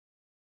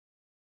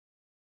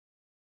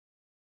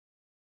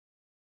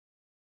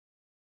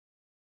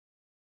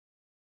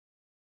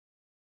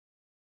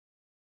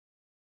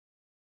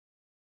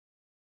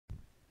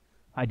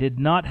I did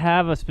not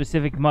have a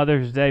specific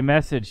Mother's Day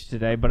message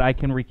today, but I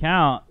can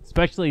recount,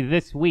 especially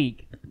this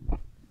week,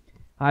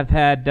 I've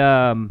had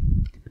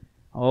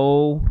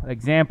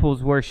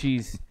examples where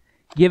she's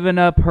given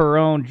up her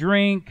own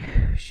drink,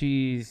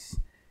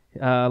 she's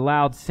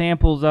allowed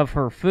samples of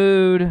her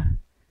food,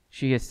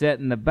 she has sat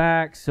in the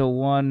back so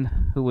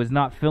one who was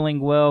not feeling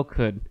well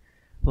could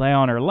lay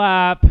on her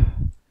lap.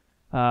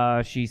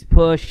 She's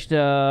pushed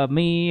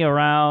me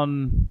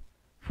around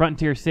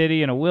Frontier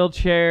City in a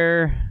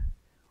wheelchair.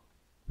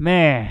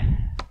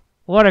 Man,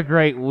 what a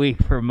great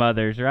week for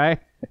mothers, right?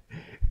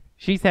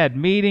 She's had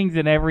meetings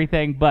and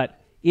everything, but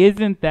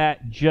isn't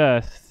that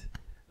just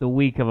the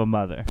week of a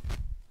mother?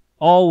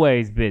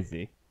 Always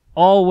busy,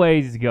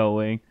 always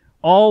going,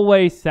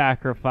 always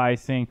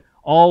sacrificing,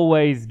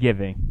 always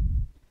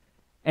giving.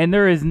 And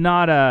there is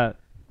not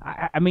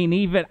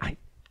even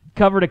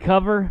cover to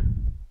cover,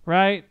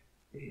 right?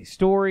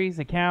 Stories,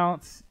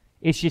 accounts,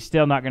 it's just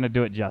still not going to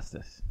do it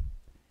justice.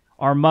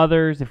 Our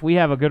mothers, if we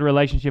have a good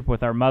relationship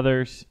with our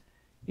mothers,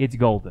 it's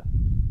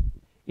golden.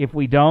 If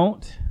we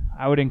don't,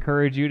 I would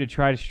encourage you to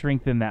try to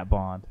strengthen that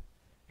bond.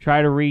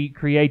 Try to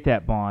recreate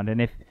that bond.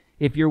 And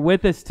if you're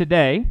with us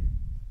today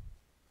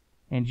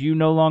and you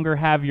no longer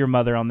have your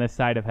mother on this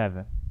side of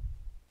heaven,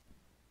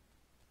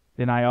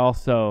 then I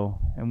also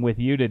am with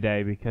you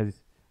today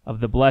because of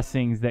the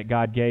blessings that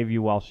God gave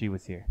you while she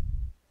was here.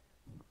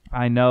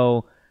 I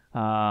know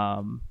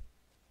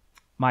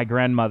my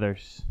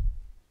grandmothers.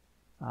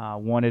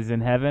 One is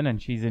in heaven,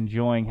 and she's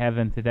enjoying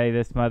heaven today,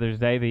 this Mother's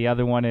Day. The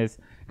other one is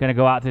going to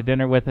go out to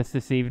dinner with us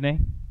this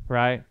evening,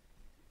 right?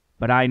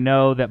 But I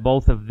know that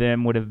both of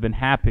them would have been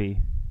happy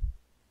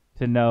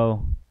to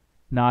know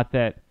not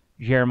that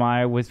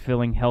Jeremiah was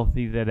feeling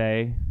healthy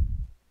today,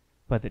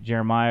 but that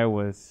Jeremiah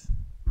was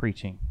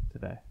preaching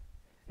today.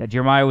 That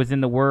Jeremiah was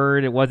in the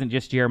Word. It wasn't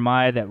just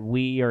Jeremiah, that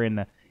we are in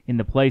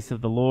the place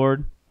of the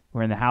Lord.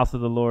 We're in the house of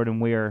the Lord, and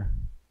we are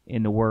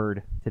in the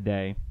Word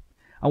today.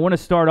 I want to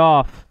start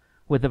off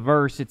with a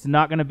verse. It's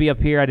not going to be up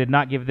here. I did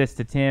not give this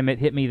to Tim. It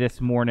hit me this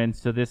morning,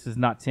 so this is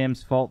not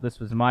Tim's fault. This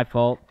was my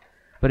fault.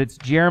 But it's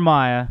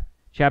Jeremiah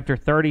chapter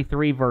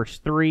 33, verse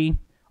 3.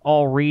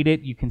 I'll read it.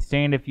 You can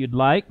stand if you'd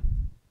like.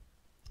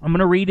 I'm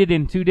going to read it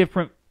in two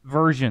different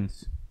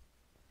versions.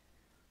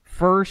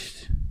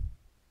 First,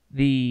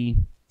 the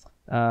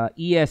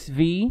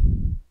ESV,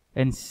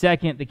 and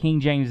second, the King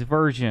James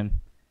Version.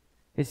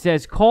 It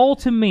says, "Call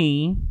to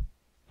me,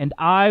 and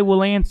I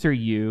will answer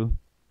you,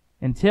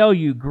 and tell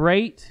you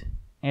great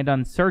and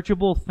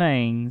unsearchable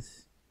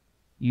things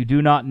you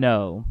do not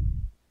know."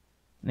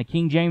 And the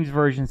King James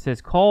Version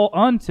says, "Call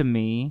unto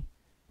me,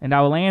 and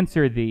I will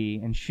answer thee,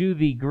 and shew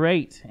thee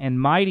great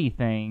and mighty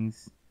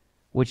things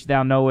which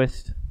thou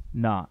knowest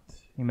not."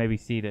 You may be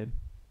seated.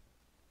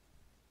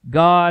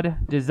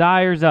 God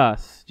desires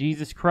us,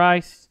 Jesus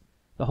Christ,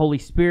 the Holy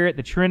Spirit,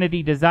 the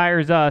Trinity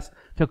desires us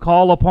to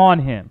call upon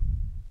Him,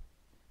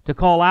 to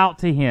call out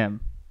to Him.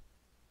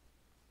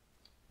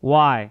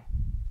 Why?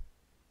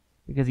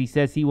 Because He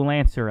says He will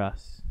answer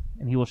us,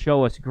 and He will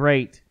show us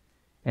great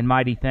and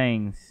mighty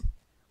things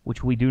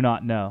which we do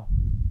not know.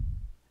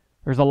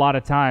 There's a lot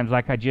of times,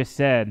 like I just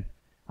said,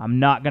 I'm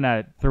not going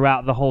to,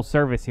 throughout the whole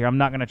service here, I'm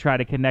not going to try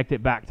to connect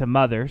it back to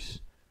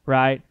mothers,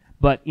 right?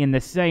 But in the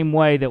same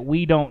way that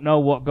we don't know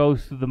what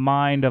goes through the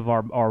mind of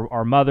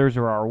our mothers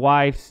or our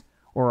wives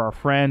or our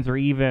friends or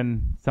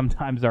even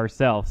sometimes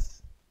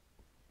ourselves,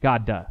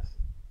 God does.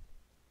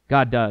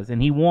 God does.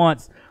 And He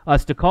wants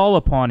us to call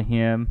upon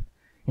Him,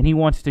 and He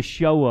wants to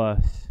show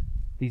us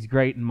these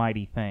great and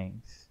mighty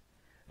things.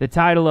 The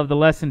title of the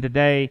lesson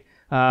today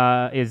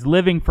is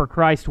Living for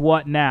Christ,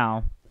 What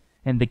Now?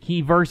 And the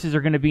key verses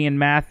are going to be in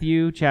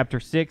Matthew chapter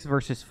 6,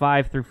 verses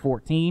 5 through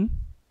 14.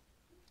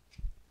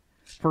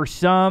 For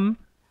some,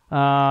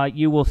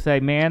 you will say,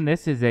 man,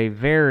 this is a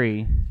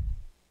very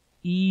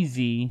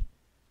easy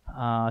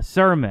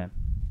sermon.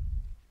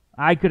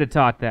 I could have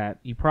taught that.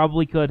 You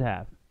probably could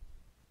have.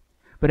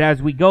 But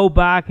as we go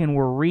back and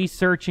we're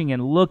researching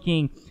and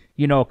looking,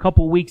 a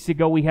couple weeks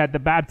ago we had the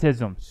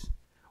baptisms.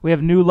 We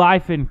have new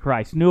life in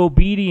Christ, new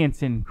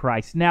obedience in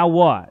Christ. Now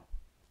what?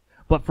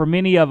 But for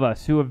many of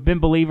us who have been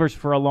believers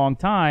for a long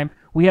time,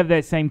 we have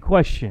that same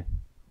question.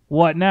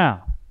 What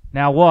now?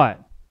 Now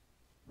what?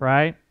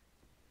 Right?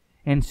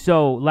 And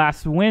so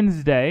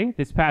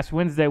this past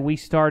Wednesday, we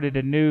started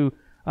a new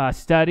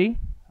study.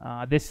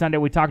 This Sunday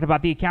we talked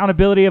about the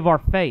accountability of our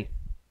faith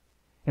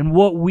and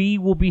what we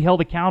will be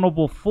held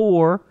accountable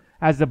for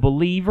as a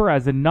believer,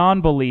 as a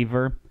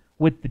non-believer,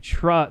 with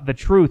the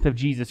truth of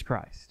Jesus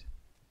Christ.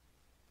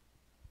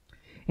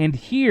 And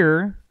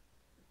here,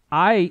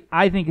 I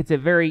think it's a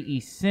very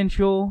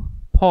essential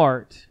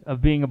part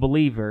of being a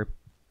believer,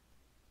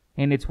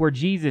 and it's where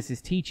Jesus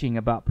is teaching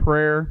about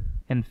prayer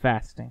and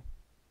fasting.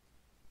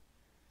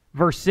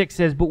 Verse 6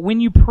 says, "But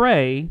when you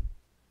pray,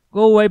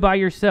 go away by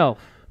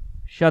yourself,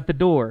 shut the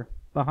door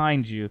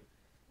behind you,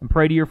 and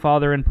pray to your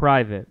Father in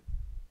private.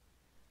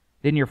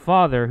 Then your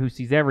Father, who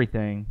sees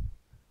everything,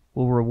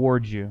 will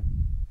reward you."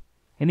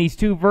 in these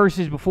two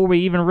verses, before we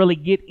even really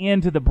get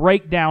into the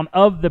breakdown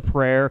of the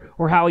prayer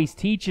or how he's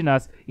teaching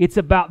us, it's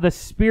about the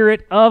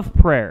spirit of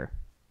prayer.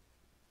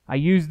 I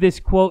used this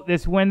quote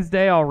this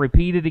Wednesday. I'll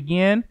repeat it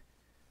again.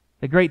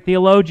 The great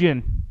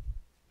theologian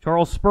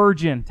Charles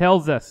Spurgeon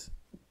tells us,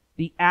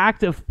 the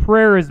act of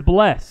prayer is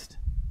blessed.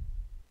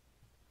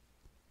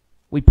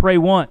 We pray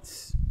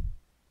once.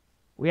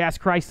 We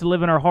ask Christ to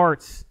live in our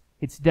hearts.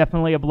 It's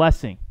definitely a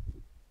blessing.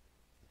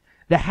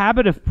 The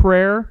habit of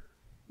prayer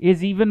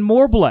is even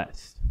more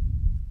blessed.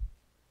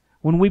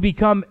 When we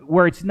become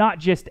where it's not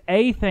just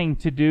a thing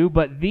to do,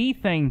 but the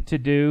thing to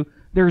do,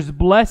 there's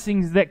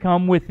blessings that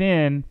come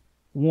within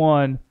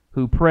one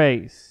who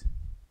prays.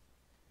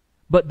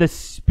 But the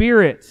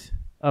spirit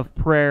of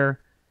prayer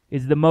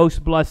is the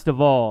most blessed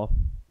of all.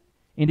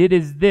 And it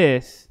is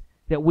this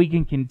that we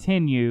can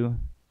continue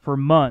for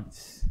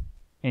months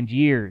and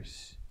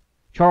years.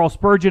 Charles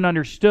Spurgeon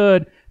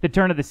understood the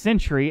turn of the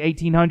century,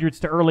 1800s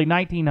to early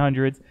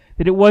 1900s,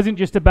 that it wasn't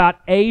just about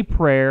a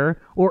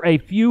prayer or a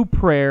few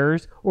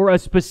prayers or a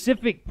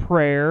specific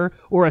prayer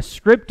or a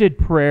scripted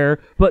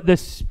prayer, but the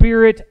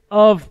spirit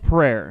of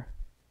prayer.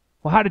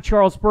 Well, how did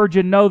Charles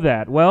Spurgeon know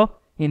that? Well,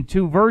 in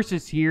two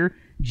verses here,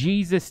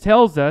 Jesus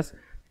tells us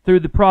through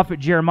the prophet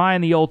Jeremiah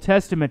in the Old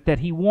Testament that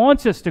he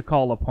wants us to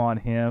call upon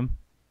him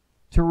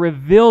to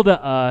reveal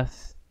to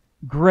us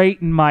great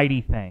and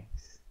mighty things.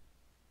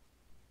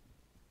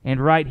 And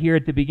right here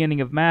at the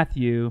beginning of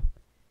Matthew,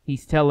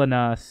 he's telling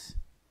us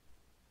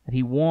that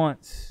he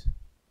wants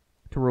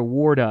to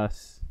reward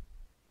us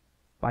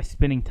by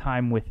spending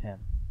time with him.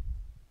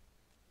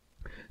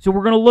 So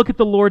we're going to look at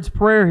the Lord's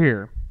Prayer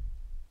here.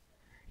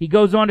 He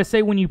goes on to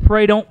say, when you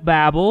pray, don't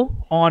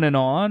babble on and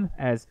on,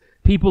 as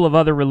people of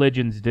other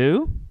religions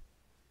do.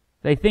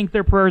 They think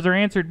their prayers are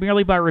answered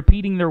merely by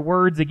repeating their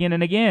words again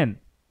and again.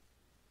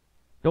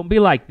 Don't be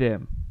like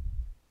them,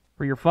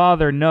 for your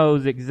Father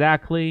knows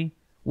exactly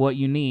what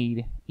you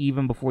need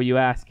even before you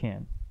ask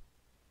him.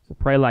 So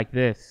pray like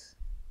this.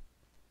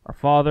 Our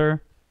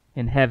Father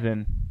in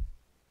heaven,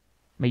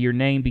 may your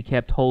name be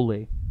kept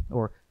holy,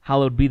 or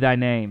hallowed be thy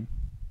name.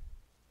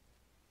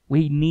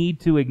 We need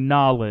to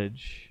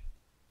acknowledge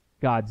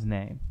God's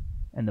name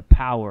and the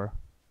power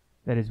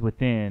that is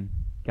within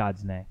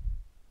God's name.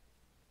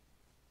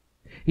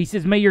 He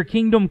says, may your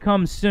kingdom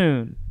come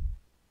soon.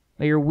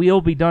 May your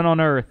will be done on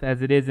earth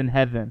as it is in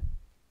heaven.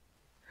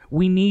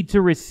 We need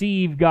to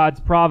receive God's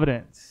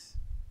providence.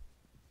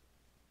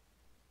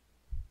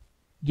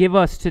 Give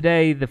us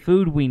today the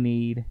food we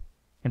need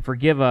and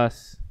forgive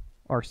us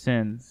our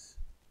sins.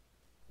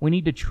 We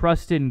need to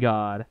trust in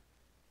God,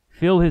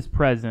 feel his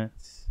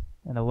presence,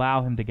 and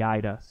allow him to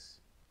guide us.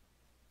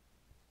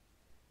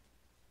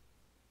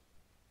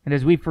 And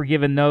as we've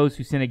forgiven those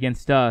who sin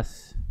against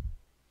us,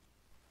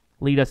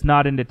 lead us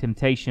not into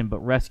temptation, but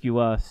rescue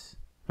us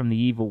from the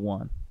evil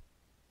one.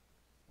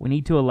 We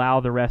need to allow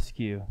the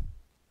rescue.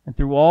 And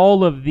through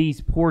all of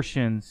these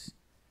portions,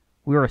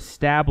 we're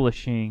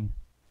establishing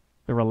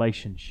the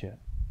relationship.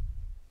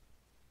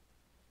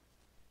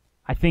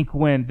 I think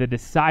when the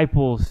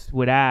disciples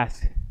would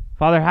ask,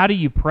 Father, how do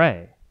you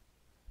pray?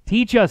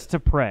 Teach us to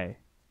pray.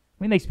 I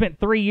mean, they spent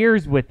 3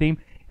 years with him.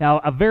 Now,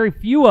 a very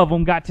few of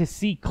them got to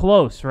see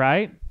close,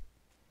 right?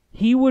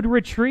 He would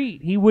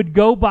retreat. He would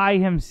go by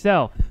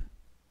himself.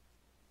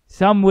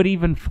 Some would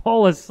even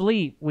fall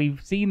asleep. We've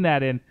seen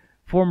that in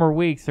former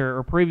weeks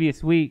or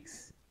previous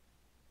weeks.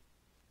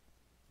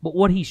 But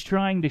what he's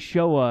trying to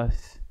show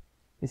us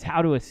is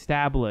how to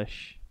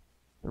establish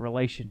the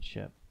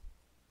relationship.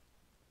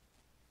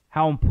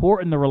 How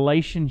important the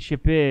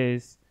relationship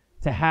is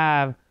to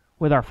have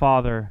with our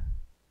Father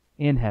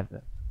in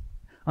heaven.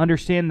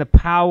 Understand the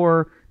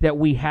power that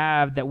we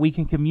have, that we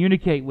can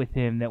communicate with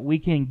him, that we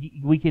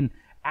can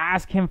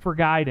ask him for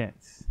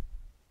guidance.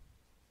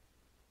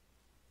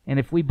 And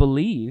if we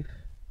believe,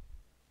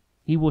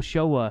 he will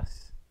show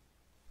us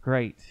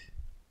great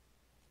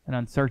and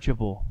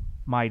unsearchable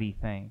mighty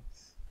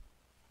things.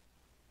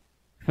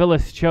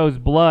 Phyllis chose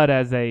blood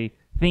as a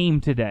theme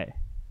today.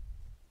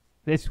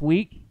 This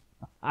week,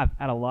 I've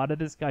had a lot of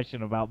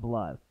discussion about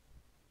blood.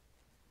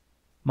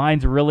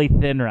 Mine's really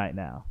thin right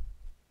now.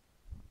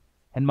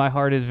 And my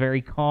heart is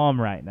very calm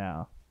right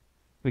now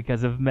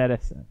because of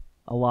medicine.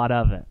 A lot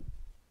of it.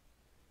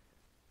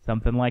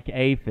 Something like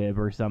AFib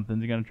or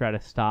something's going to try to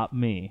stop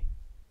me.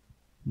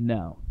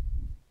 No.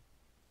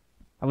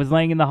 I was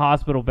laying in the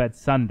hospital bed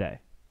Sunday,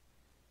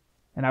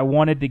 and I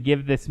wanted to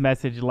give this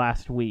message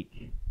last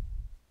week.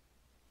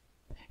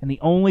 And the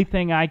only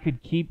thing I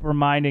could keep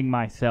reminding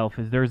myself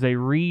is there's a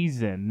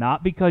reason,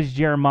 not because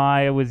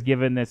Jeremiah was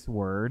given this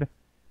word,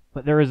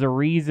 but there is a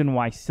reason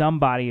why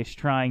somebody is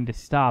trying to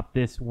stop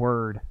this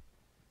word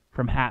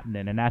from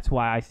happening. And that's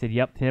why I said,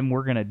 yep, Tim,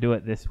 we're going to do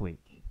it this week.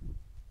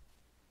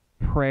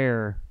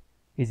 Prayer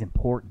is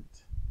important.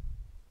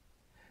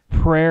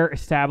 Prayer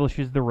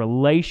establishes the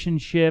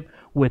relationship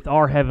with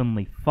our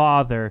Heavenly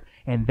Father,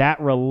 and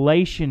that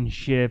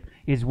relationship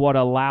is what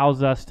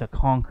allows us to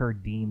conquer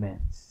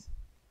demons.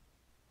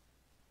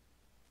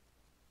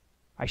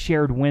 I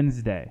shared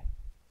Wednesday.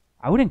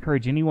 I would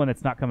encourage anyone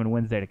that's not coming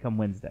Wednesday to come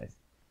Wednesdays,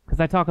 Because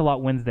I talk a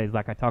lot Wednesdays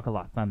like I talk a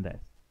lot Sundays.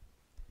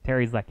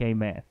 Terry's like,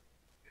 amen.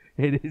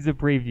 It is a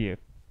preview.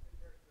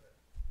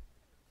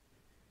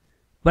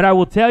 But I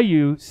will tell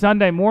you,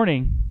 Sunday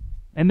morning,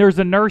 and there's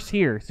a nurse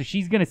here, so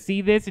she's going to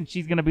see this and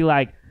she's going to be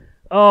like,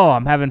 oh,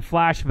 I'm having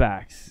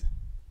flashbacks.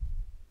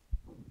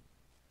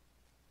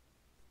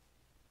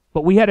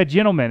 But we had a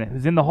gentleman who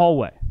was in the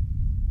hallway.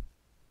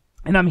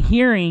 And I'm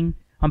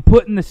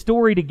putting the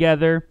story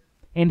together,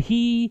 and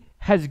he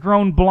has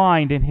grown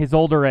blind in his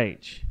older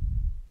age.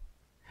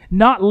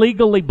 Not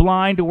legally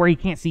blind to where he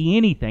can't see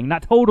anything,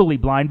 not totally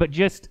blind, but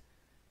just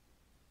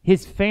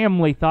his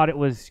family thought it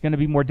was going to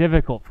be more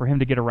difficult for him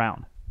to get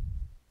around.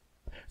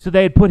 So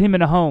they had put him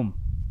in a home.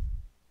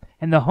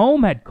 And the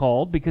home had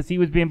called because he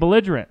was being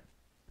belligerent.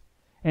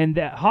 And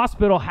the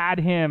hospital had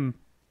him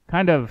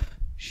kind of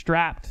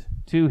strapped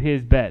to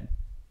his bed.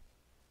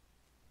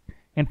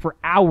 And for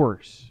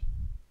hours,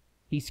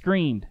 he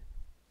screamed.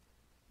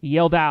 He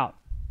yelled out.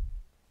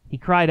 He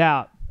cried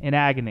out in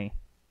agony.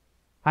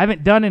 I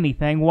haven't done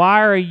anything.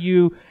 Why are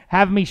you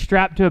having me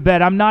strapped to a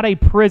bed? I'm not a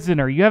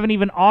prisoner. You haven't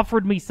even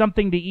offered me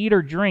something to eat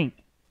or drink.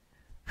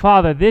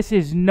 Father, this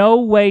is no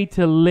way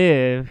to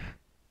live.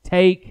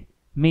 Take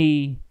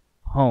me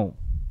home.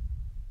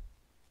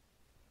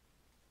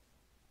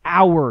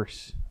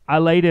 Hours I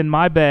laid in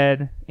my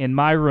bed, in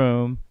my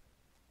room,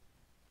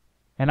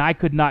 and I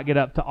could not get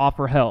up to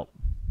offer help.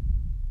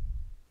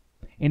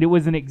 And it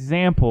was an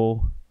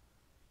example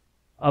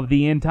of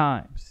the end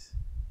times.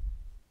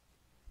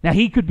 Now,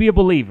 he could be a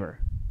believer.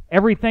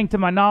 Everything to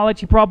my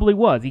knowledge, he probably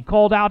was. He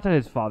called out to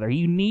his father.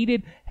 He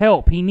needed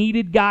help. He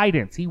needed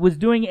guidance. He was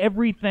doing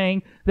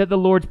everything that the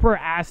Lord's Prayer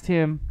asked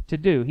him to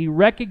do. He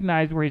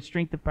recognized where his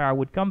strength and power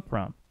would come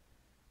from.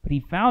 But he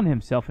found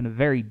himself in a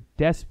very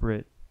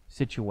desperate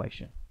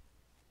situation.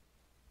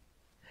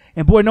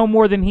 And boy, no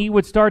more than he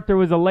would start, there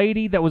was a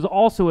lady that was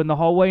also in the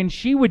hallway, and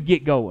she would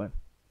get going,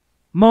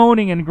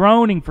 moaning and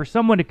groaning for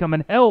someone to come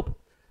and help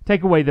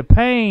take away the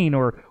pain,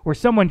 or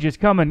someone just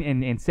come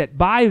and sit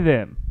by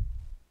them.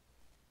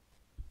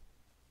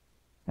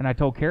 And I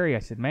told Carrie, I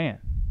said, man,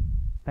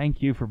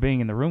 thank you for being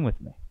in the room with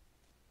me.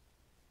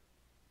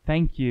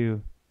 Thank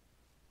you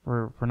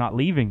for not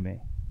leaving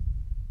me.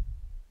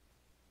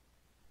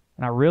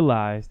 And I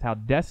realized how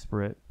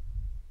desperate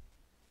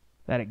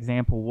that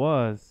example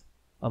was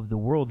of the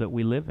world that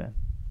we live in.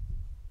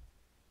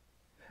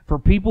 For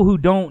people who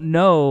don't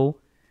know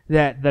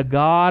that the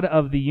God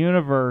of the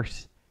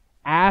universe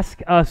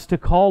asks us to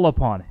call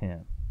upon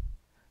Him,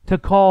 to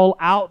call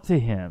out to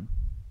Him.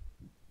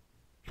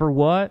 For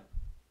what?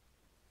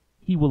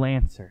 He will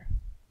answer.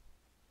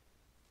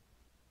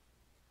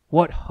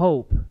 What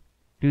hope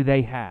do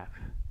they have?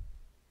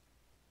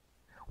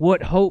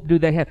 What hope do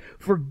they have?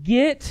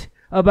 Forget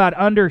about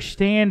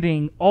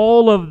understanding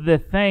all of the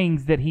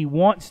things that He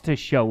wants to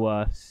show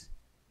us.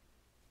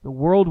 The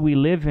world we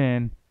live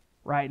in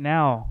right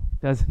now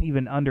doesn't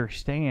even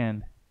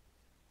understand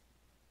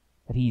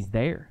that He's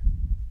there.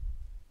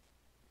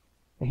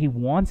 That He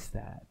wants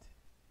that.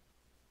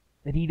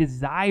 That He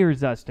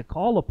desires us to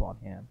call upon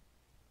Him.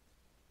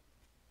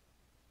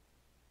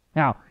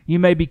 Now, you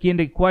may begin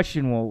to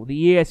question, well,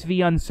 the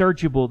ESV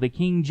unsearchable, the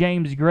King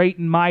James great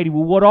and mighty.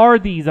 Well, what are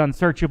these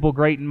unsearchable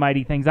great and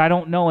mighty things? I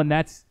don't know, and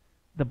that's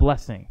the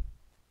blessing.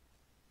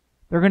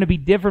 They're going to be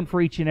different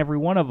for each and every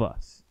one of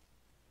us.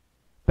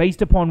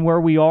 Based upon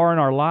where we are in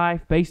our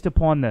life, based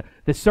upon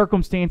the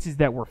circumstances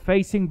that we're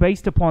facing,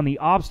 based upon the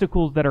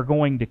obstacles that are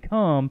going to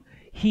come,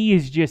 He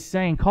is just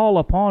saying, call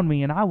upon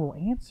me and I will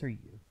answer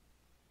you.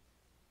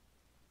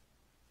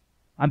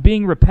 I'm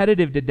being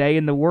repetitive today,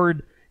 and the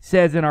Word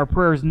says in our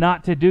prayers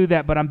not to do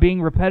that, but I'm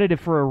being repetitive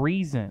for a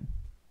reason.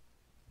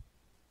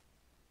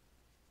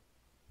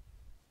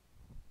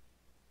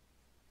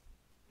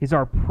 Is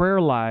our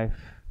prayer life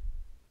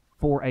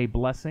for a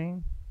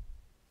blessing?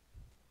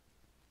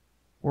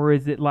 Or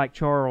is it like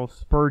Charles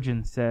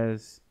Spurgeon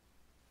says,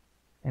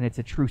 and it's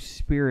a true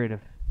spirit of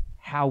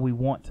how we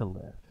want to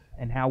live,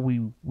 and how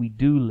we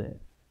do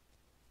live,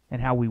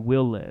 and how we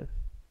will live?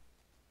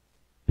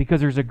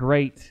 Because there's a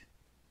great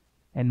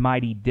and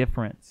mighty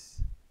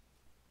difference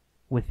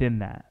within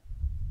that.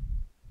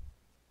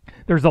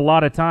 There's a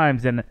lot of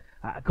times, and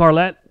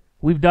Carlette,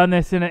 we've done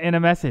this in a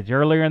message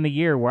earlier in the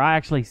year where I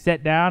actually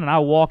sat down and I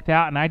walked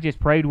out and I just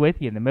prayed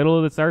with you in the middle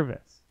of the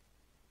service.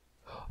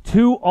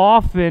 Too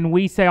often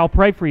we say, I'll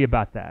pray for you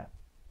about that.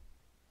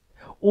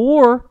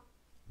 Or,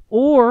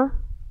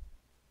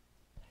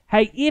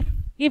 hey,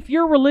 if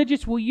you're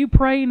religious, will you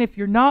pray? And if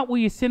you're not, will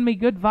you send me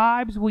good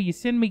vibes? Will you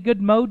send me good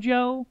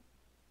mojo?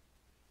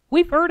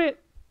 We've heard it.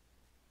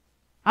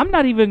 I'm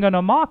not even going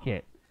to mock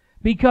it.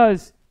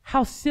 Because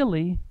how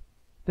silly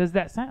does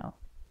that sound?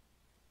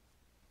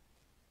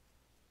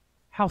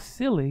 How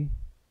silly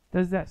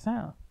does that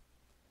sound?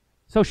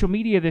 Social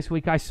media this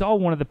week, I saw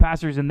one of the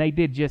pastors and they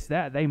did just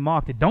that. They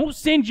mocked it. Don't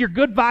send your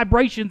good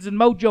vibrations and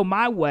mojo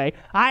my way.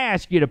 I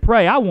ask you to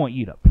pray. I want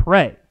you to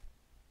pray.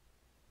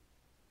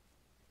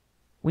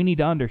 We need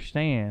to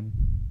understand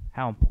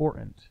how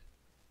important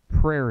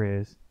prayer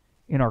is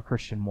in our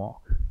Christian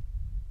walk.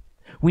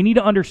 We need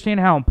to understand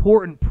how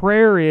important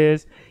prayer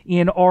is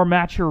in our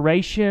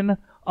maturation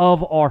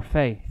of our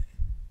faith.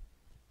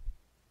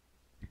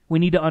 We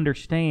need to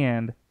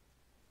understand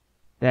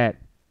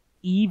that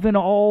even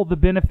all the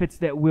benefits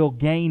that we'll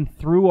gain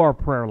through our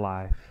prayer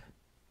life,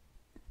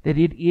 that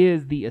it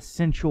is the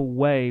essential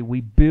way we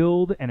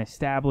build and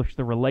establish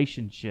the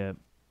relationship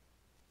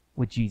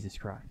with Jesus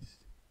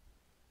Christ.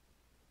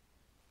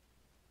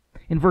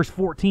 In verse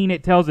 14,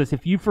 it tells us,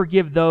 if you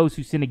forgive those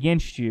who sin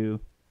against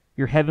you,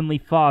 your heavenly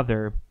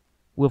Father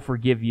will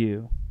forgive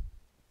you.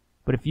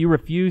 But if you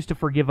refuse to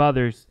forgive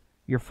others,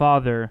 your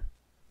Father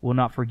will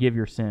not forgive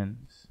your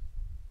sins.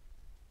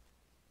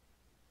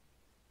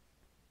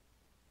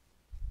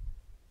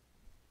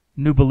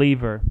 New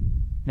believer,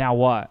 now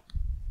what?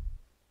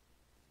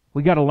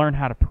 We got to learn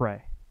how to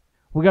pray.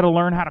 We got to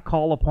learn how to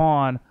call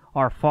upon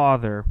our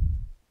Father,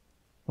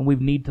 and we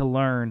need to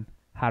learn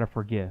how to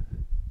forgive.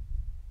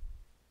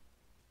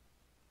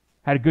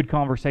 I had a good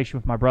conversation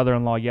with my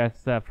brother-in-law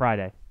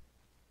Friday,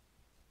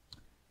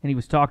 and he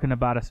was talking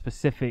about a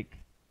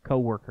specific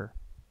coworker.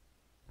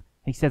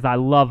 He says, I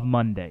love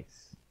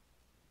Mondays.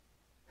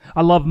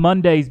 I love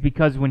Mondays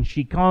because when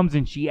she comes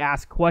and she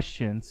asks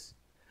questions,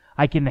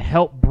 I can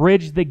help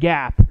bridge the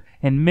gap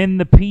and mend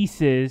the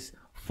pieces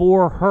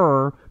for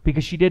her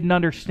because she didn't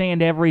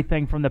understand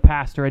everything from the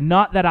pastor. And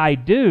not that I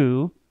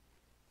do,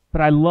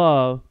 but I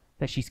love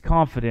that she's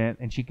confident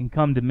and she can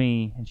come to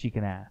me and she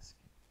can ask.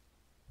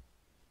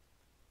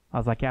 I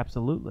was like,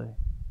 absolutely.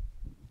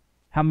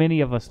 How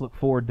many of us look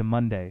forward to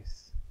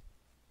Mondays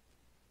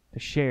to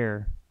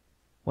share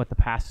what the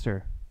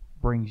pastor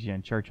brings you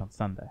in church on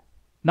Sunday?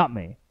 Not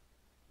me.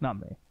 Not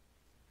me.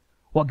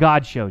 What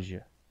God shows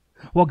you.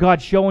 What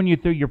God's showing you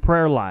through your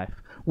prayer life.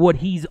 What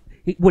He's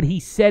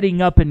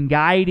setting up and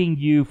guiding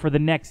you for the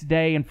next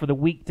day and for the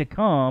week to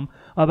come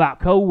about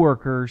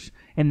coworkers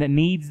and the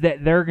needs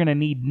that they're going to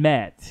need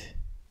met.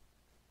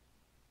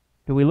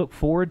 Do we look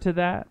forward to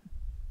that?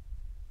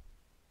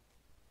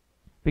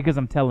 Because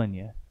I'm telling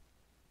you,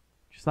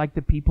 just like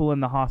the people in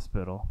the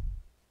hospital,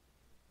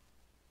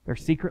 they're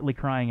secretly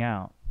crying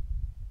out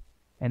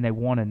and they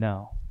want to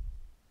know.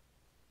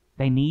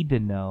 They need to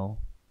know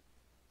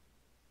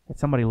that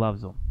somebody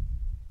loves them.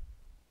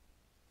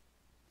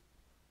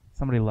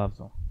 Somebody loves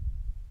them.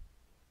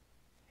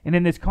 And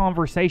in this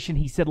conversation,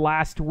 he said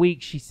last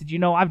week, she said,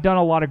 I've done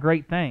a lot of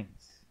great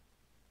things.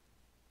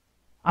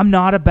 I'm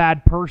not a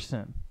bad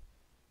person.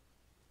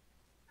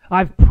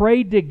 I've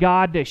prayed to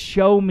God to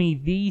show me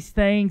these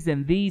things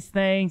and these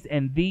things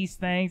and these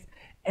things,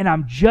 and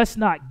I'm just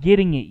not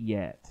getting it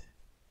yet.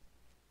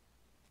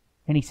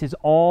 And he says,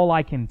 all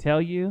I can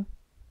tell you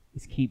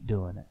is keep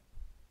doing it.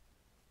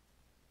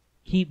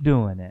 Keep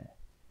doing it.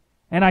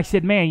 And I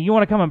said, man, you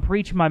want to come and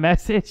preach my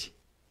message?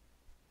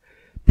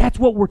 That's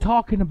what we're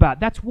talking about.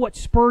 That's what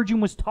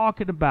Spurgeon was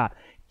talking about.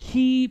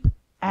 Keep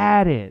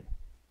at it.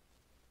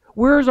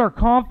 Where's our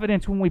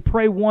confidence when we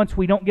pray once,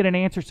 we don't get an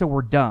answer, so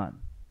we're done?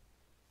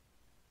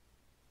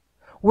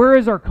 Where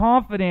is our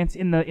confidence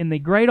in the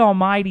great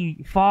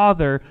Almighty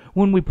Father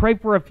when we pray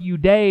for a few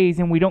days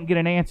and we don't get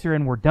an answer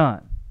and we're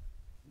done?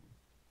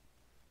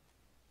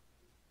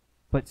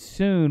 But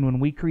soon, when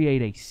we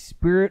create a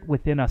spirit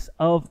within us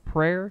of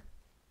prayer,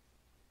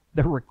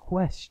 the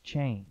requests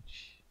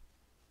change.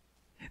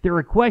 The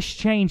request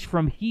change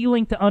from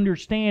healing to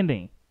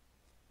understanding.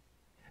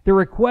 The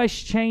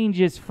request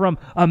changes from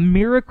a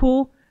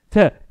miracle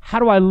to how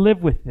do I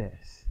live with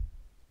this?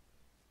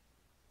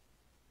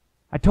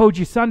 I told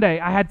you Sunday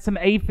I had some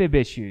AFib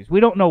issues. We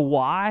don't know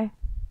why.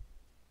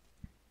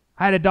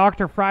 I had a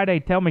doctor Friday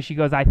tell me, she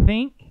goes, I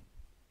think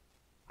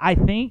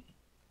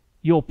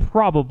you'll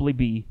probably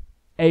be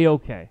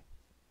A-okay.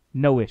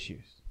 No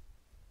issues.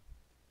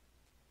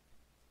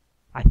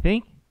 I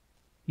think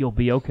you'll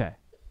be okay.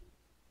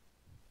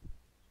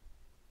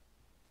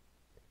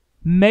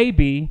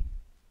 Maybe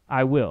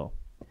I will.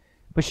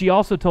 But she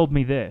also told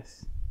me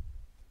this.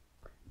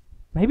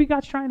 Maybe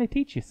God's trying to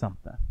teach you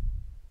something.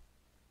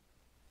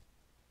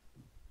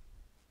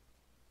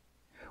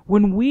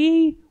 When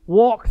we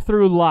walk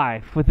through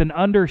life with an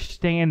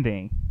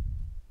understanding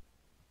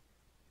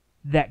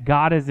that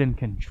God is in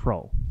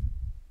control.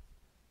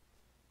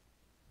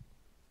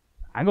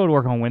 I go to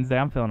work on Wednesday.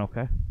 I'm feeling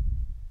okay.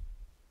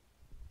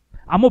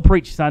 I'm going to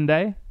preach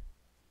Sunday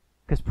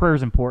because prayer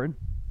is important.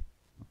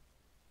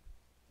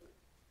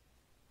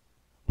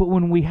 But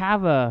when we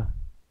have a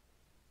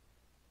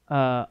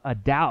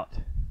doubt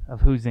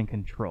of who's in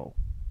control,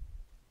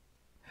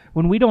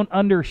 when we don't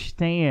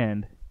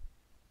understand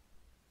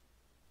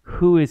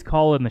who is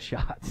calling the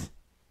shots,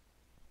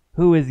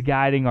 who is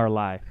guiding our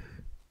life,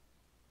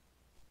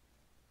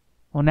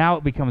 well, now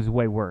it becomes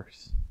way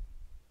worse.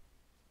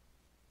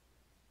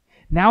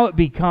 Now it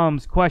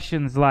becomes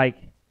questions like,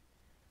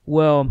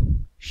 well,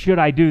 should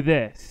I do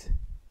this?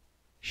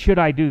 Should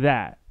I do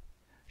that?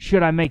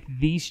 Should I make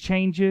these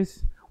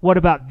changes? What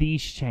about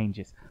these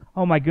changes?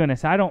 Oh my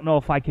goodness, I don't know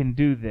if I can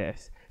do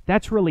this.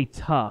 That's really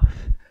tough.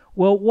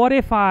 Well, what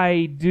if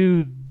I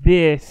do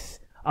this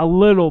a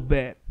little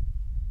bit?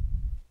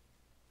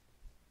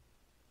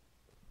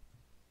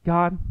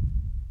 God,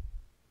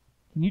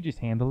 Can you just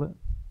handle it?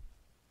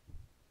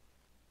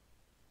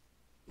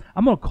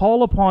 I'm going to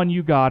call upon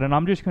you, God, and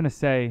I'm just going to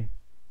say,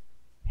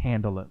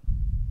 handle it.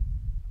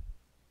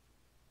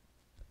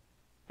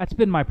 That's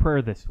been my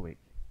prayer this week.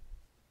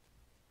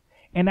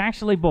 And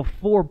actually,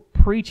 before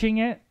preaching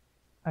it,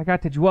 I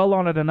got to dwell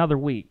on it another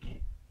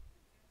week.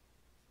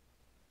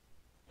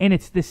 And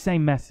it's this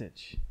same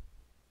message.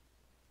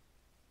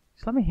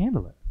 Just let me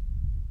handle it.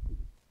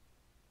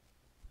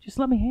 Just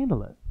let me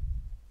handle it.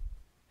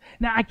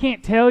 Now, I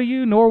can't tell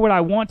you, nor would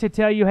I want to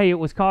tell you, hey, it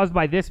was caused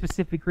by this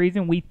specific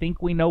reason. We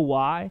think we know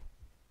why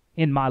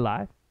in my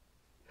life.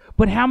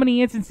 But how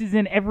many instances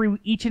in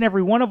each and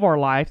every one of our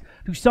lives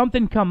do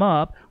something come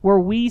up where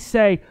we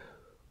say,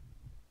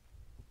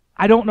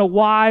 I don't know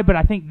why, but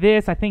I think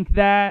this, I think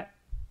that,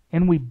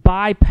 and we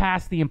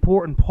bypass the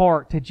important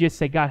part to just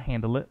say, God,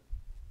 handle it.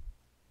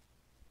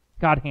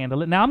 God,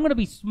 handle it. Now, I'm going to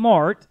be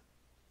smart,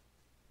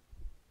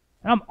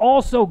 and I'm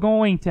also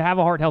going to have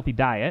a heart-healthy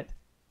diet.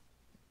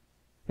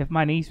 If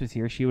my niece was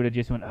here, she would have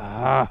just went,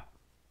 ah.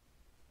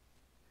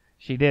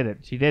 She did it.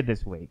 She did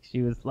this week.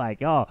 She was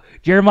like, oh,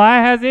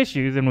 Jeremiah has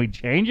issues, and we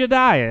change a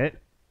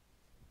diet.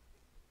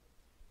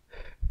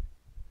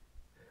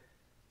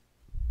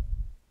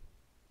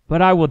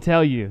 But I will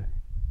tell you,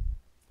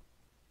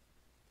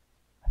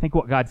 I think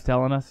what God's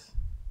telling us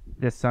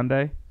this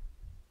Sunday,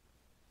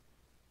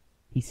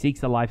 He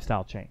seeks a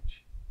lifestyle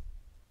change.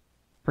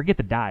 Forget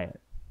the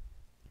diet.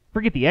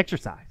 Forget the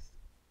exercise.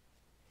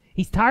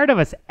 He's tired of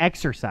us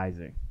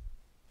exercising.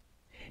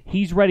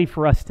 He's ready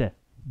for us to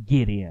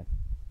get in.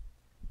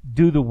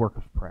 Do the work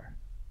of prayer.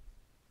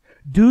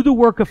 Do the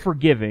work of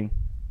forgiving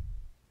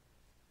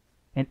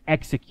and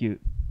execute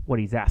what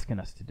He's asking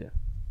us to do.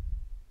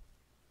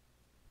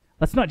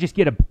 Let's not just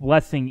get a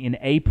blessing in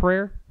a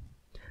prayer.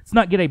 Let's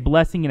not get a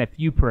blessing in a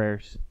few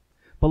prayers.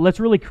 But let's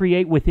really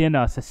create within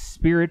us a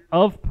spirit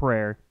of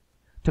prayer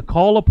to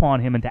call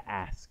upon Him and to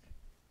ask.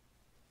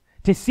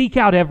 To seek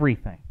out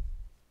everything.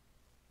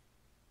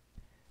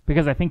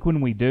 Because I think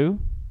when we do,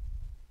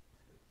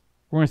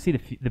 we're going to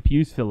see the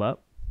pews fill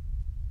up.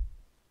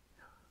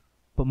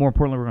 But more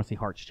importantly, we're going to see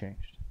hearts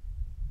changed.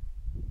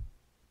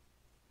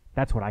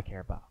 That's what I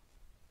care about.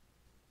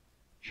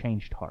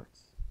 Changed hearts.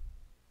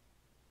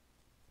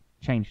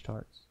 Changed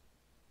hearts.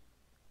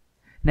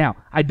 Now,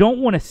 I don't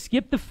want to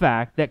skip the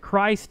fact that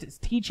Christ is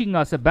teaching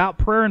us about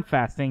prayer and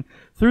fasting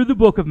through the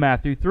book of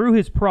Matthew, through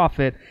His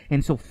prophet,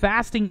 and so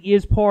fasting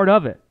is part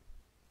of it.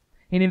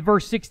 And in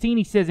verse 16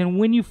 He says, and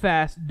when you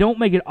fast, don't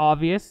make it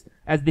obvious,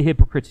 as the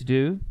hypocrites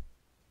do,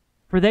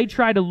 for they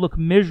try to look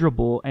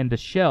miserable and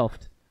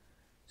disheveled,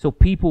 so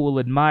people will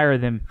admire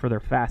them for their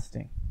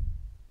fasting.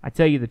 I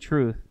tell you the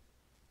truth,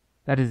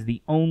 that is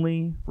the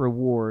only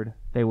reward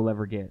they will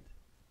ever get.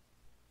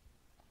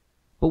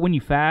 But when you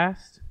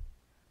fast,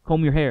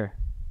 comb your hair,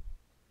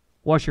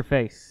 wash your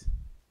face.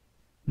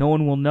 No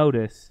one will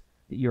notice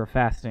that you are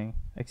fasting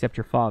except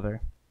your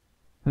Father,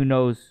 who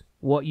knows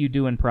what you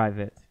do in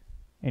private,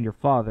 and your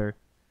Father,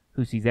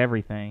 who sees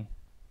everything,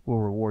 will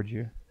reward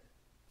you.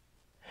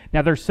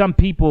 Now, there's some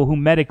people who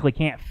medically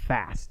can't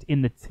fast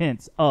in the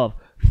sense of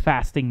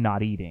fasting,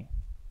 not eating.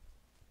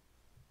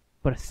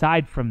 But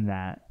aside from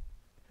that,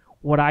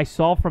 what I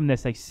saw from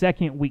this, a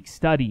second week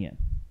studying,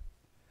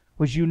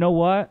 was, you know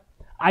what?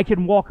 I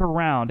can walk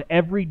around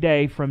every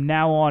day from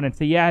now on and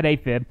say, yeah, I had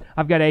AFib.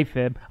 I've got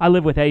AFib. I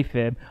live with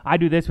AFib. I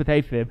do this with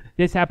AFib.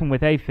 This happened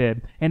with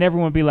AFib. And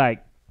everyone would be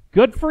like,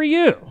 good for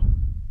you.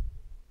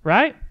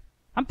 Right?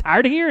 I'm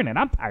tired of hearing it.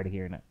 I'm tired of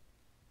hearing it.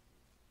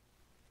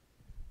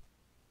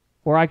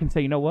 Or I can say,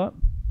 you know what?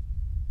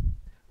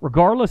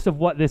 Regardless of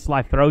what this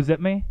life throws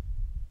at me,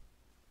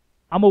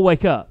 I'm going to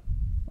wake up.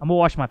 I'm going to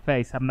wash my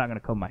face. I'm not going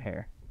to comb my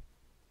hair.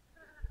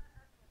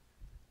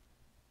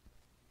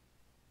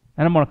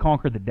 And I'm going to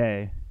conquer the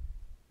day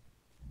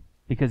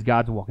because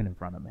God's walking in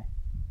front of me.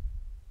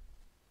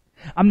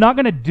 I'm not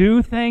going to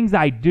do things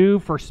I do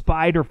for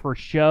spite or for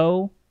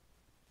show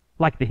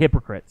like the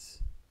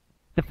hypocrites,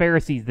 the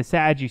Pharisees, the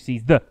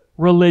Sadducees, the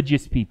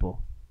religious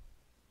people.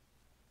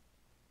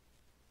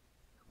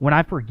 When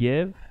I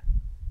forgive,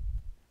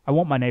 I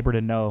want my neighbor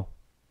to know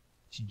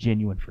it's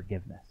genuine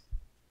forgiveness.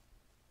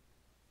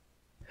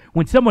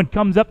 When someone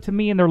comes up to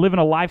me and they're living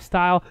a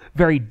lifestyle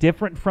very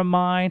different from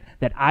mine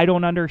that I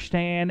don't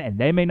understand and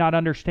they may not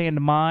understand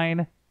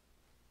mine,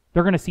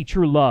 they're going to see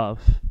true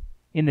love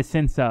in the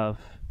sense of,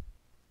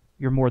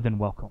 you're more than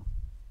welcome.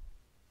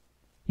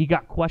 You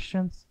got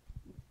questions?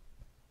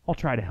 I'll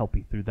try to help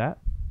you through that.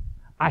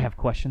 I have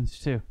questions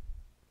too.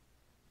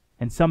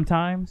 And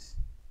sometimes,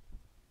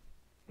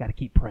 got to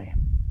keep praying.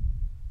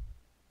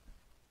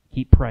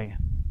 Keep praying.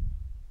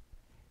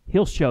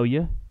 He'll show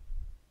you.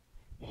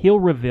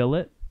 He'll reveal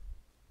it.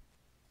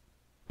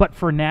 But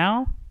for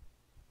now,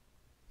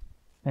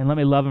 and let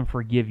me love and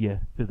forgive you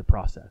through the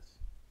process.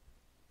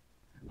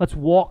 Let's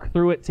walk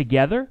through it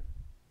together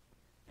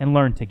and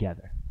learn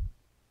together.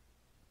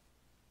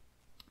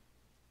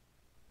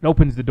 It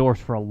opens the doors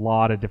for a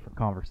lot of different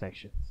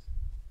conversations.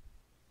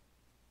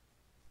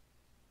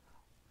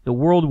 The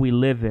world we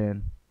live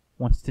in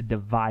wants to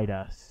divide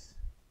us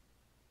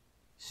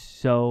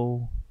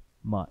so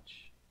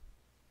much.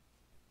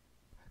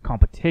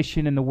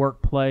 Competition in the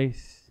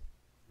workplace,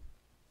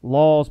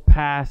 laws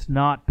passed,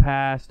 not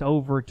passed,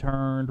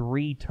 overturned,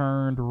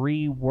 returned,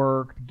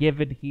 reworked,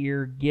 given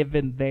here,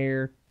 given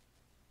there.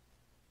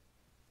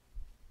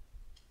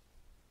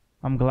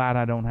 I'm glad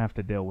I don't have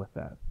to deal with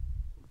that.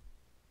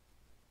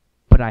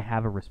 But I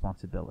have a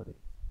responsibility.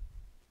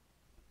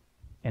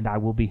 And I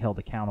will be held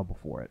accountable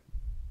for it.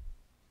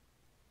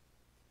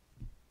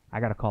 I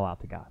got to call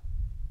out to God.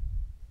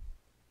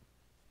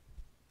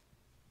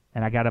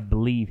 And I got to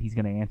believe He's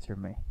going to answer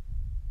me.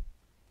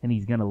 And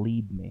He's going to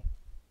lead me.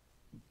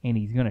 And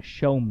He's going to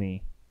show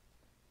me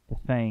the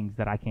things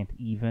that I can't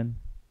even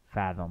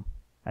fathom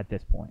at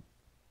this point.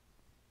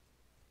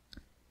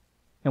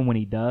 And when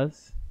He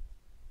does,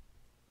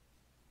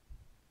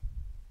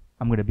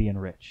 I'm going to be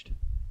enriched.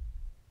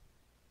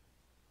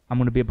 I'm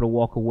going to be able to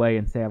walk away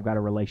and say I've got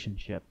a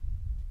relationship.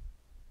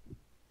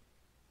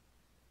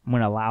 I'm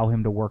going to allow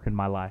Him to work in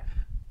my life.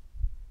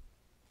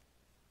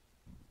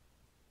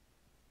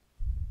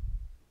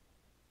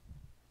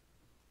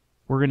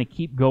 We're going to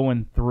keep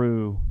going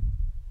through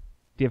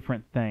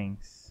different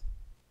things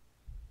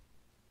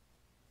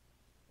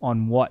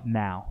on what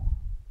now.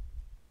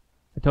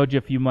 I told you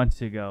a few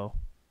months ago,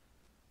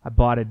 I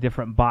bought a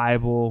different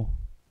Bible,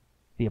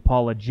 the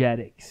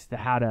apologetics, the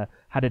how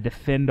to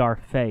defend our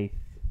faith.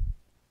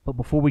 But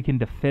before we can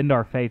defend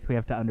our faith, we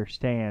have to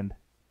understand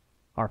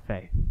our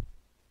faith.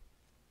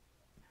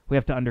 We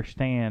have to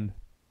understand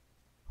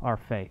our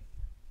faith.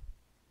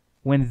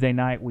 Wednesday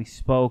night we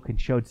spoke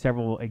and showed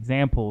several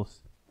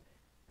examples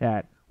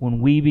that when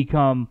we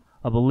become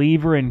a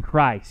believer in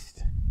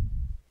Christ,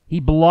 He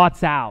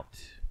blots out.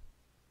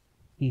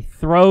 He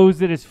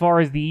throws it as far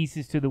as the east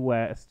is to the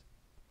west,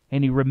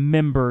 and He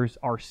remembers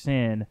our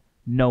sin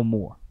no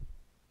more.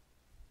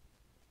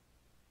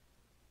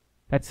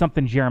 That's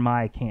something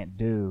Jeremiah can't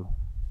do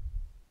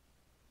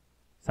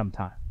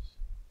sometimes,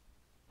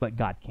 but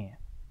God can.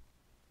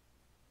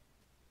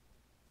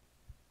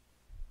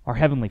 Our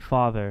Heavenly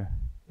Father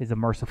is a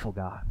merciful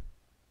God,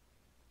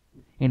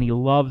 and He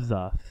loves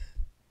us.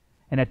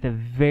 And at the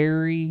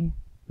very,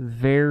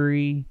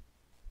 very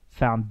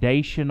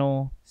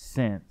foundational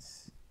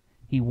sense,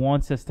 He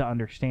wants us to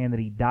understand that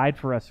He died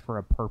for us for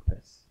a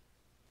purpose.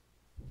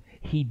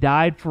 He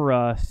died for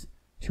us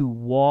to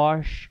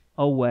wash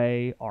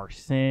away our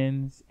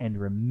sins and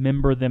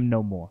remember them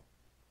no more.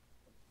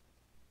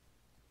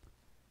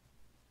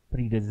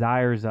 But He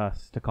desires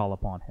us to call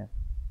upon Him.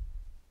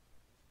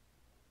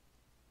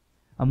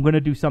 I'm going to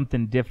do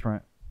something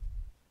different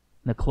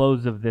in the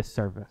close of this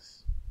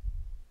service.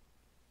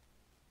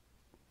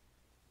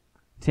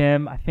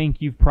 Tim, I think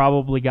you've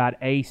probably got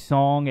a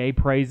song, a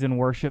praise and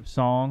worship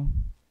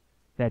song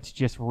that's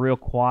just real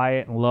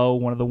quiet and low,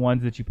 one of the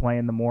ones that you play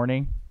in the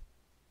morning.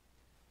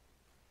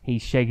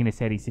 He's shaking his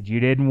head. He said, "You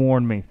didn't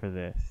warn me for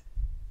this."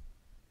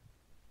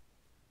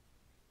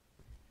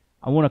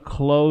 I want to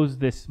close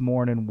this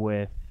morning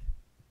with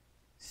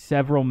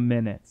several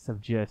minutes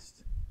of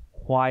just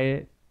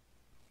quiet,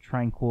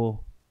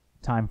 tranquil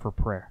time for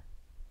prayer.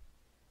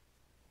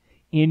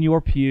 In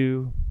your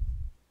pew,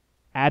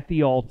 at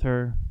the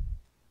altar,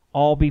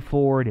 all be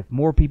forward. If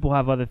more people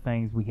have other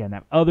things, we can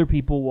have other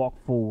people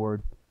walk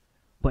forward.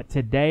 But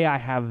today I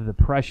have the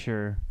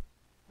pressure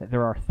that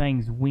there are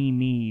things we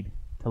need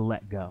to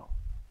let go.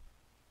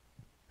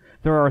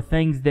 There are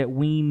things that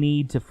we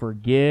need to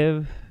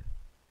forgive,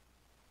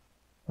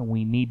 and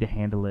we need to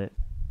handle it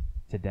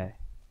today.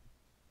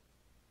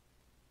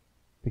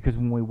 Because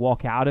when we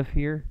walk out of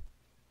here,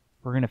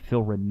 we're going to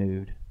feel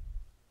renewed.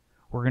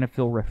 We're going to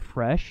feel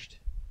refreshed,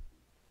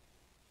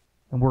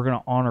 and we're going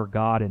to honor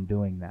God in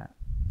doing that.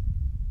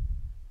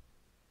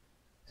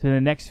 So in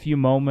the next few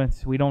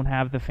moments, we don't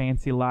have the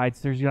fancy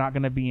lights. There's not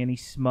going to be any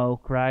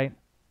smoke, right?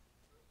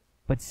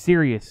 But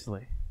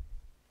seriously,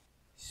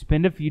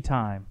 spend a few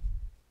time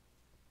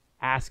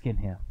asking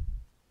Him,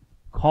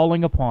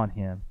 calling upon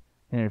Him.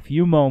 And in a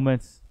few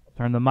moments, I'll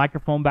turn the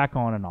microphone back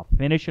on and I'll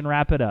finish and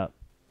wrap it up.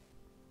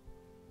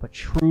 But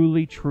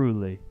truly,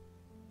 truly,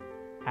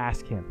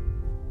 ask Him,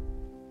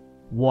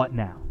 what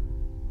now?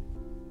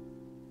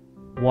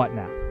 What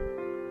now?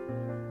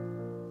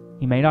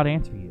 He may not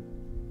answer you,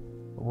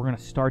 but we're going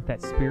to start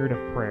that spirit of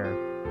prayer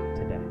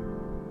today.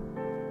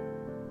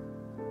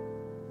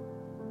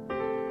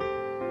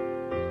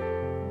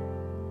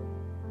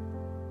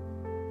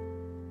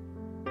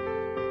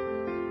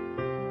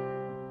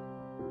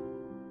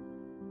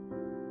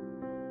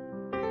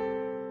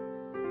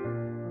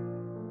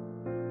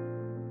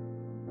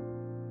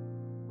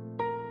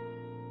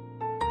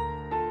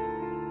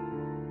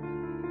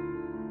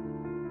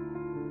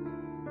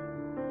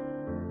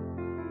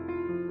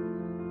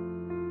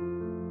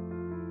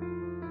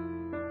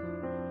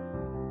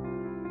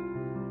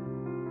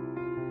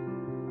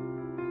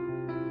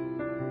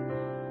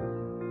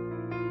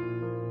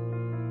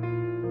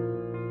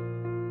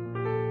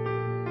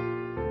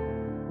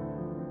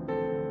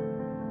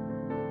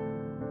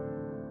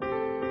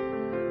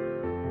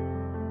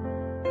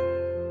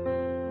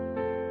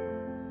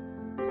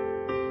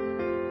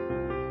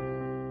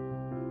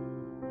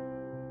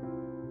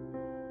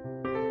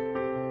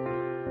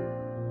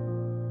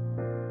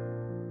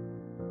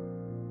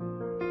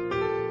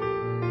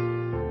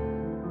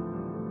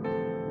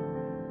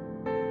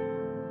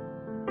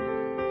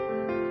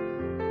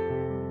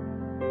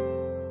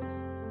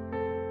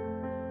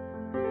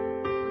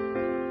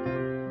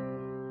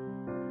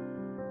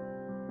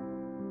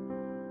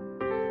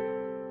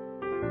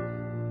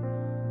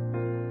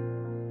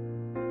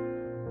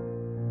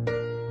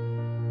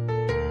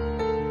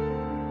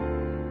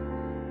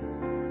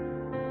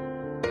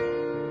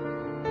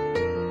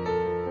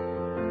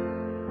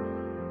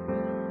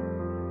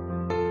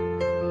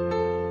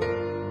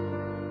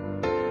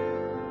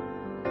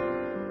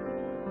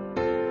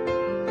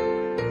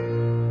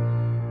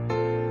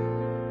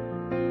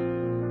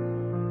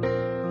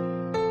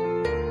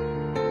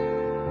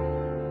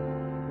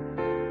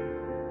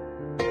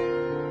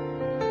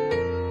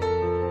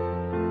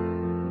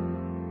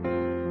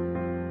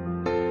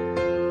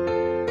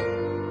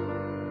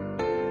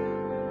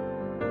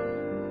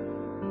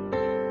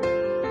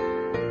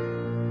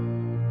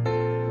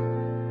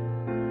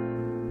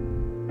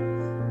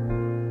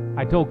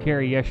 I told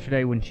Carrie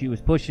yesterday when she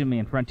was pushing me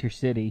in Frontier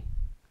City,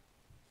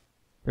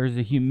 there's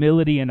a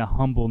humility and a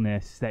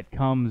humbleness that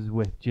comes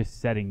with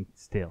just sitting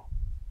still.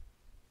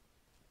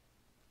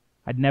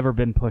 I'd never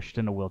been pushed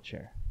in a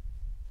wheelchair.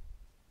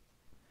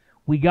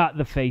 We got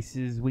the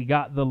faces, we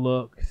got the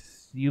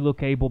looks. You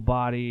look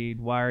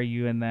able-bodied, why are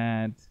you in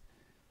that?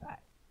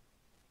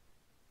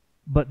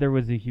 But there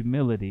was a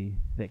humility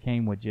that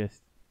came with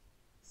just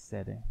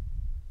sitting.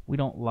 We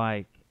don't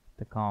like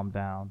to calm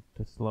down,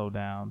 to slow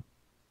down.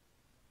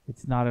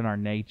 It's not in our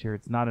nature.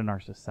 It's not in our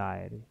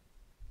society.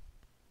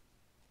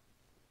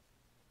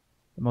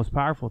 The most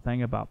powerful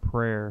thing about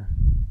prayer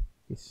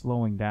is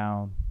slowing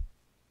down,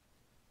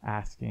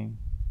 asking,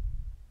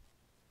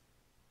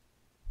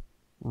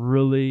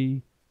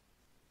 really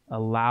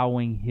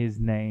allowing His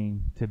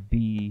name to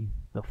be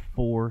the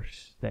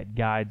force that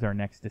guides our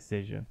next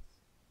decisions,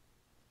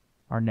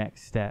 our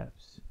next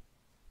steps,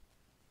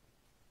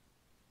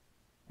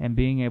 and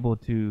being able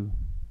to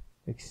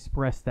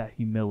express that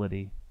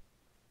humility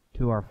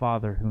to our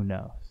Father who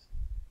knows.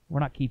 We're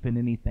not keeping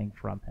anything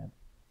from Him.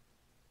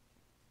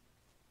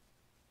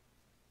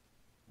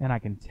 And I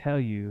can tell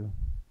you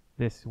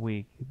this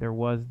week, there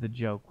was the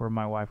joke where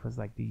my wife was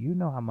like, "Do you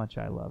know how much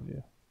I love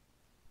you?"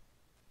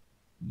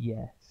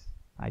 Yes,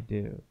 I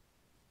do.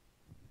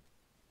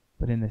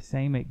 But in the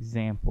same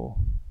example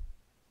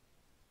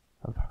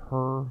of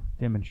her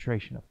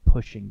demonstration of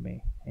pushing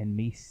me and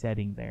me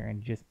sitting there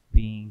and just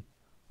being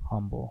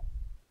humble,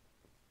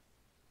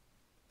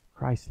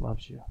 Christ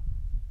loves you.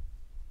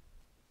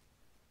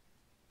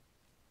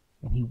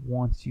 And He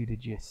wants you to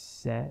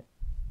just sit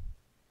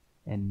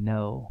and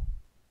know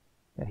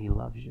that He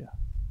loves you.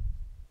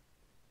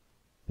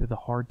 Through the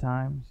hard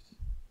times,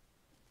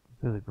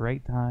 through the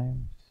great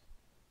times,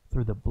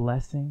 through the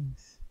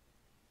blessings,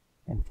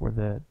 and for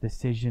the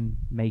decision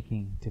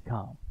making to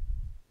come.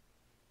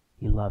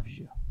 He loves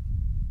you.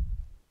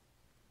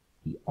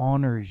 He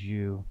honors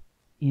you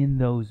in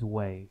those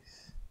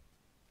ways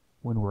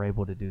when we're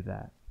able to do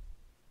that.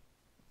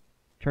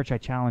 Church, I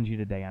challenge you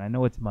today, and I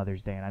know it's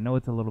Mother's Day, and I know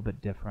it's a little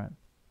bit different.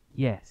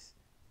 Yes,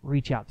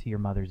 reach out to your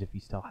mothers if you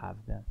still have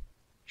them.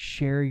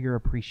 Share your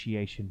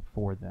appreciation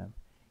for them.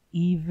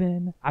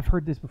 Even, I've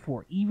heard this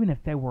before, even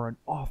if they were an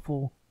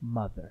awful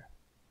mother,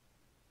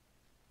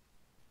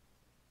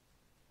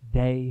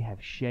 they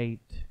have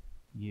shaped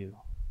you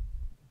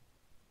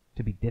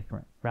to be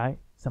different, right?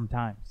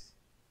 Sometimes.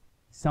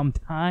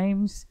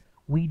 Sometimes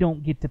we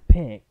don't get to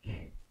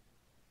pick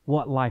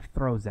what life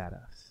throws at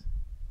us.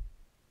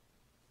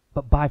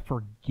 But by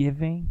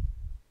forgiving,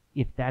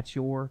 if that's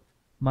your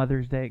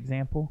Mother's Day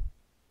example,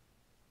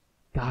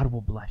 God will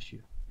bless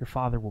you. Your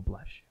Father will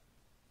bless you.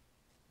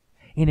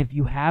 And if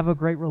you have a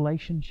great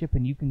relationship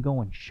and you can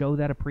go and show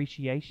that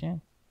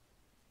appreciation,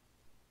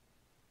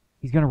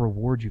 He's going to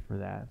reward you for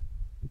that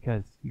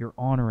because you're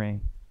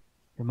honoring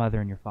your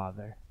mother and your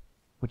father,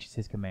 which is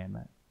His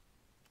commandment.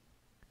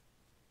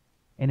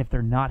 And if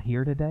they're not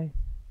here today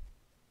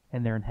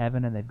and they're in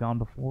heaven and they've gone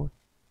before,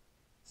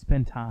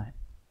 spend time.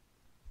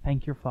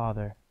 Thank your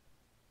Father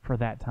for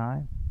that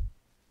time.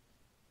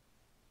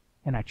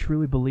 And I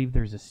truly believe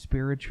there's a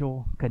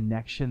spiritual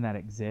connection that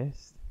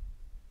exists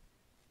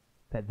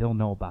that they'll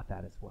know about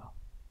that as well.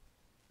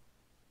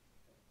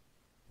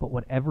 But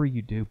whatever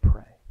you do,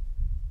 pray.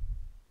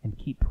 And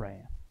keep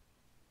praying.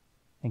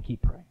 And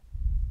keep praying.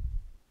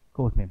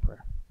 Go with me in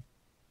prayer.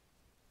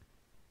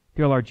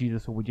 Dear Lord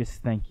Jesus, we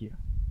just thank you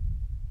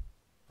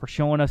for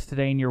showing us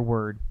today in your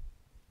word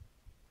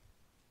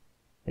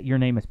that your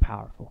name is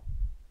powerful.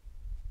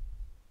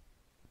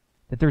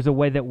 That there's a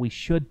way that we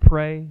should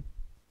pray,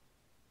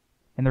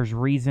 and there's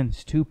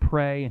reasons to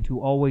pray and to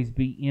always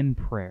be in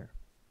prayer.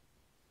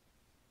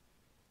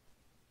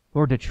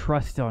 Lord, to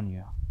trust on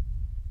you,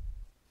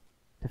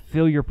 to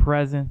feel your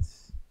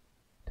presence,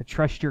 to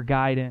trust your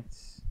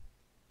guidance,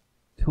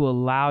 to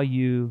allow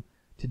you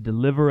to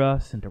deliver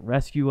us and to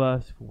rescue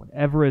us from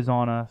whatever is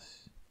on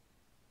us.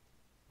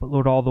 But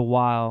Lord, all the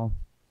while,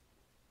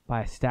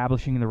 by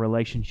establishing the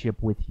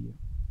relationship with you.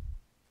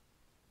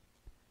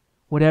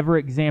 Whatever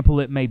example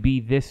it may be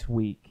this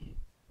week,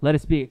 let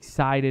us be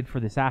excited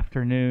for this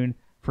afternoon,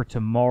 for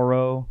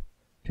tomorrow,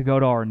 to go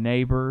to our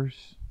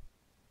neighbors,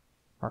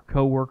 our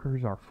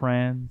coworkers, our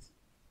friends.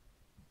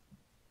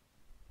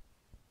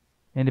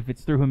 And if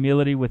it's through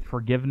humility with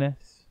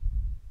forgiveness,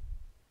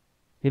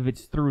 if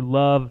it's through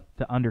love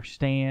to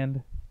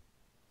understand,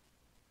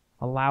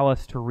 allow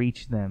us to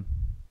reach them,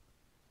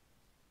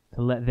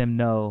 to let them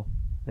know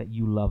that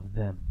you love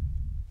them.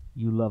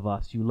 You love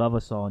us. You love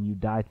us all, and you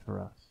died for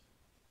us.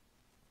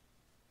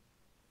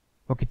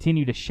 Lord,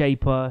 continue to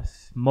shape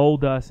us,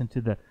 mold us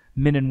into the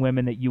men and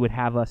women that you would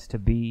have us to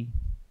be.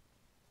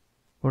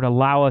 Lord,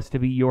 allow us to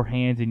be your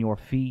hands and your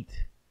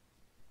feet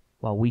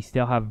while we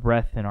still have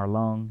breath in our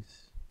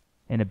lungs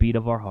and a beat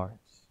of our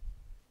hearts.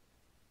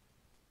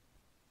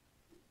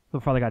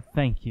 Lord, Father God,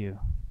 thank you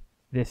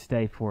this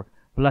day for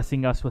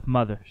blessing us with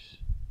mothers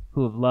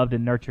who have loved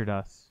and nurtured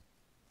us.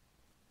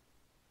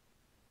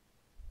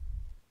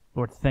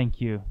 Lord, thank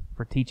you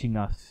for teaching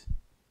us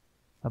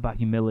about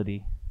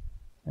humility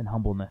and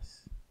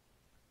humbleness.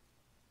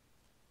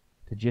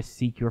 to just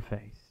seek your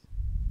face.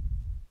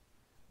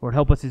 Lord,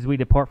 help us as we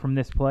depart from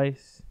this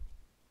place.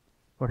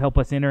 Lord, help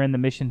us enter in the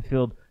mission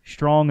field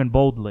strong and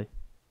boldly,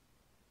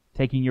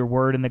 taking your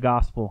word and the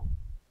gospel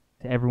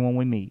to everyone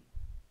we meet.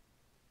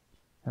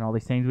 And all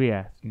these things we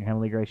ask in your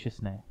heavenly gracious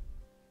name.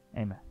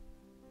 Amen.